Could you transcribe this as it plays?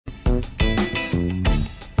Welcome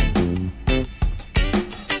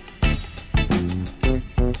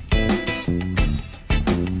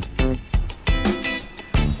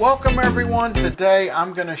everyone. Today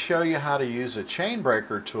I'm going to show you how to use a chain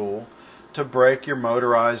breaker tool to break your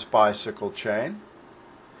motorized bicycle chain.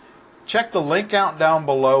 Check the link out down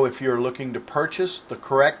below if you're looking to purchase the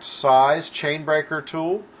correct size chain breaker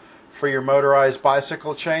tool for your motorized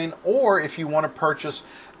bicycle chain, or if you want to purchase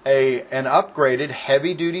an upgraded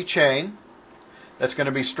heavy duty chain that's going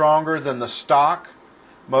to be stronger than the stock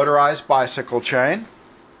motorized bicycle chain.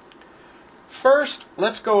 First,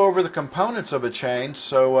 let's go over the components of a chain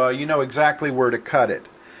so you know exactly where to cut it.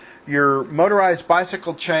 Your motorized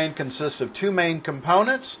bicycle chain consists of two main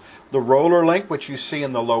components: the roller link, which you see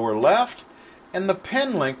in the lower left, and the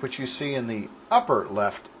pin link, which you see in the upper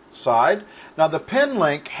left side. Now the pin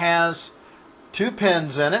link has two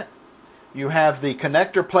pins in it. You have the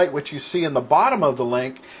connector plate, which you see in the bottom of the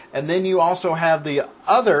link, and then you also have the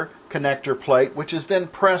other connector plate, which is then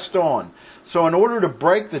pressed on. So in order to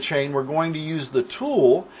break the chain, we're going to use the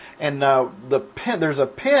tool, and there's a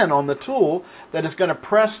pin on the tool that is going to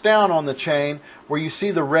press down on the chain where you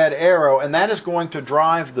see the red arrow, and that is going to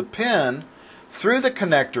drive the pin through the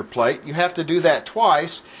connector plate. You have to do that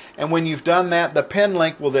twice, and when you've done that, the pin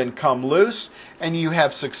link will then come loose and you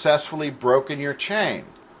have successfully broken your chain.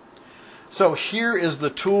 So here is the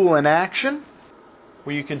tool in action,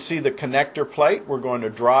 where you can see the connector plate. We're going to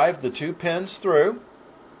drive the two pins through.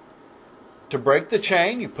 To break the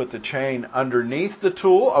chain, you put the chain underneath the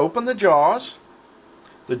tool, open the jaws.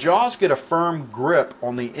 The jaws get a firm grip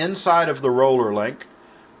on the inside of the roller link,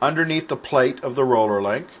 underneath the plate of the roller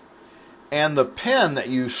link, and the pin that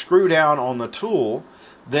you screw down on the tool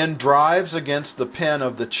then drives against the pin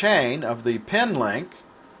of the chain of the pin link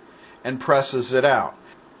and presses it out.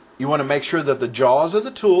 You want to make sure that the jaws of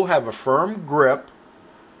the tool have a firm grip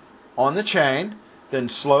on the chain, then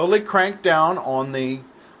slowly crank down on the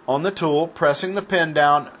tool, pressing the pin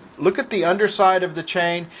down. Look at the underside of the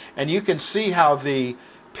chain, and you can see how the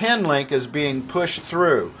pin link is being pushed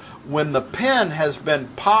through. When the pin has been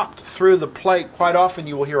popped through the plate, quite often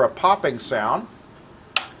you will hear a popping sound.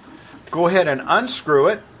 Go ahead and unscrew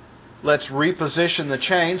it. Let's reposition the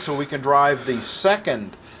chain so we can drive the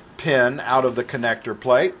second pin out of the connector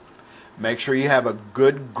plate. Make sure you have a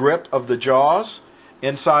good grip of the jaws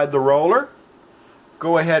inside the roller.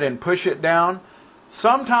 Go ahead and push it down.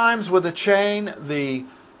 Sometimes with a chain, the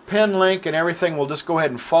pin link and everything will just go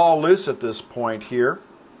ahead and fall loose at this point here.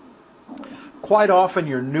 Quite often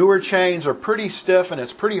your newer chains are pretty stiff and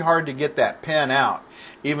it's pretty hard to get that pin out,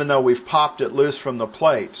 even though we've popped it loose from the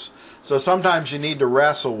plates. So sometimes you need to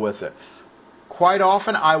wrestle with it. Quite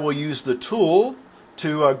often I will use the tool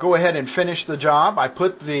to go ahead and finish the job. I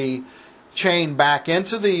put the chain back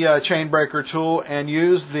into the chain breaker tool and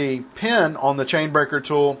use the pin on the chain breaker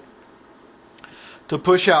tool to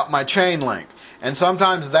push out my chain link. And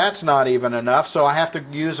sometimes that's not even enough, so I have to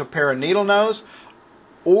use a pair of needle nose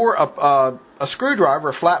or a screwdriver,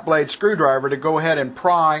 a flat blade screwdriver, to go ahead and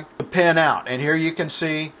pry the pin out. And here you can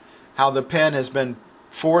see how the pin has been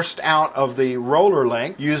forced out of the roller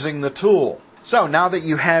link using the tool. So now that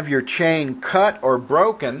you have your chain cut or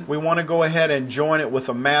broken, we want to go ahead and join it with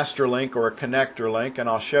a master link or a connector link, and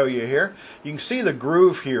I'll show you here. You can see the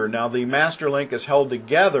groove here. Now the master link is held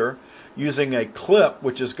together using a clip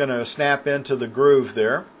which is going to snap into the groove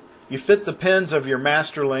there. You fit the pins of your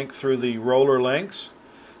master link through the roller links.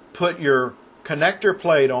 Put your connector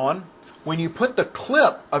plate on. When you put the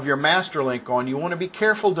clip of your master link on, you want to be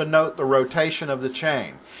careful to note the rotation of the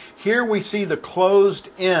chain. Here we see the closed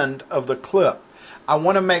end of the clip. I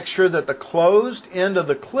want to make sure that the closed end of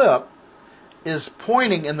the clip is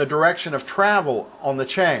pointing in the direction of travel on the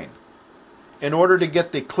chain. In order to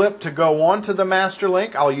get the clip to go onto the master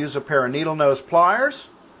link, I'll use a pair of needle nose pliers.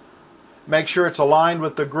 Make sure it's aligned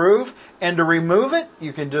with the groove, and to remove it,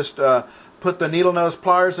 you can just put the needle nose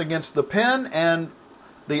pliers against the pin and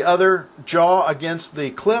the other jaw against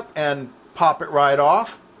the clip and pop it right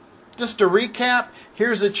off. Just to recap,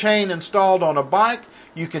 here's a chain installed on a bike.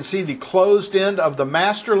 You can see the closed end of the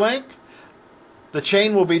master link. The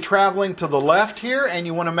chain will be traveling to the left here, and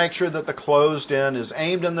you want to make sure that the closed end is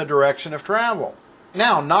aimed in the direction of travel.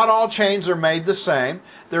 Now, not all chains are made the same.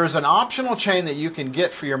 There is an optional chain that you can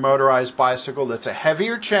get for your motorized bicycle that's a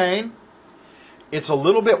heavier chain. It's a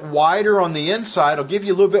little bit wider on the inside. It'll give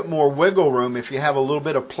you a little bit more wiggle room if you have a little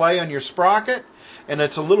bit of play on your sprocket, and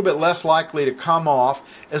it's a little bit less likely to come off.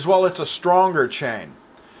 As well, it's a stronger chain.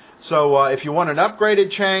 So if you want an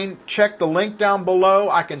upgraded chain, check the link down below.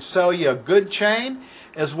 I can sell you a good chain.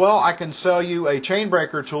 As well, I can sell you a chain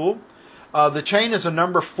breaker tool The chain is a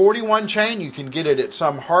number 41 chain. You can get it at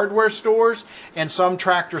some hardware stores and some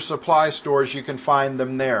Tractor Supply stores. You can find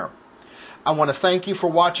them there. I want to thank you for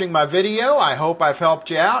watching my video. I hope I've helped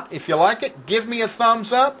you out. If you like it, give me a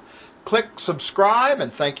thumbs up, click subscribe,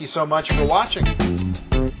 and thank you so much for watching.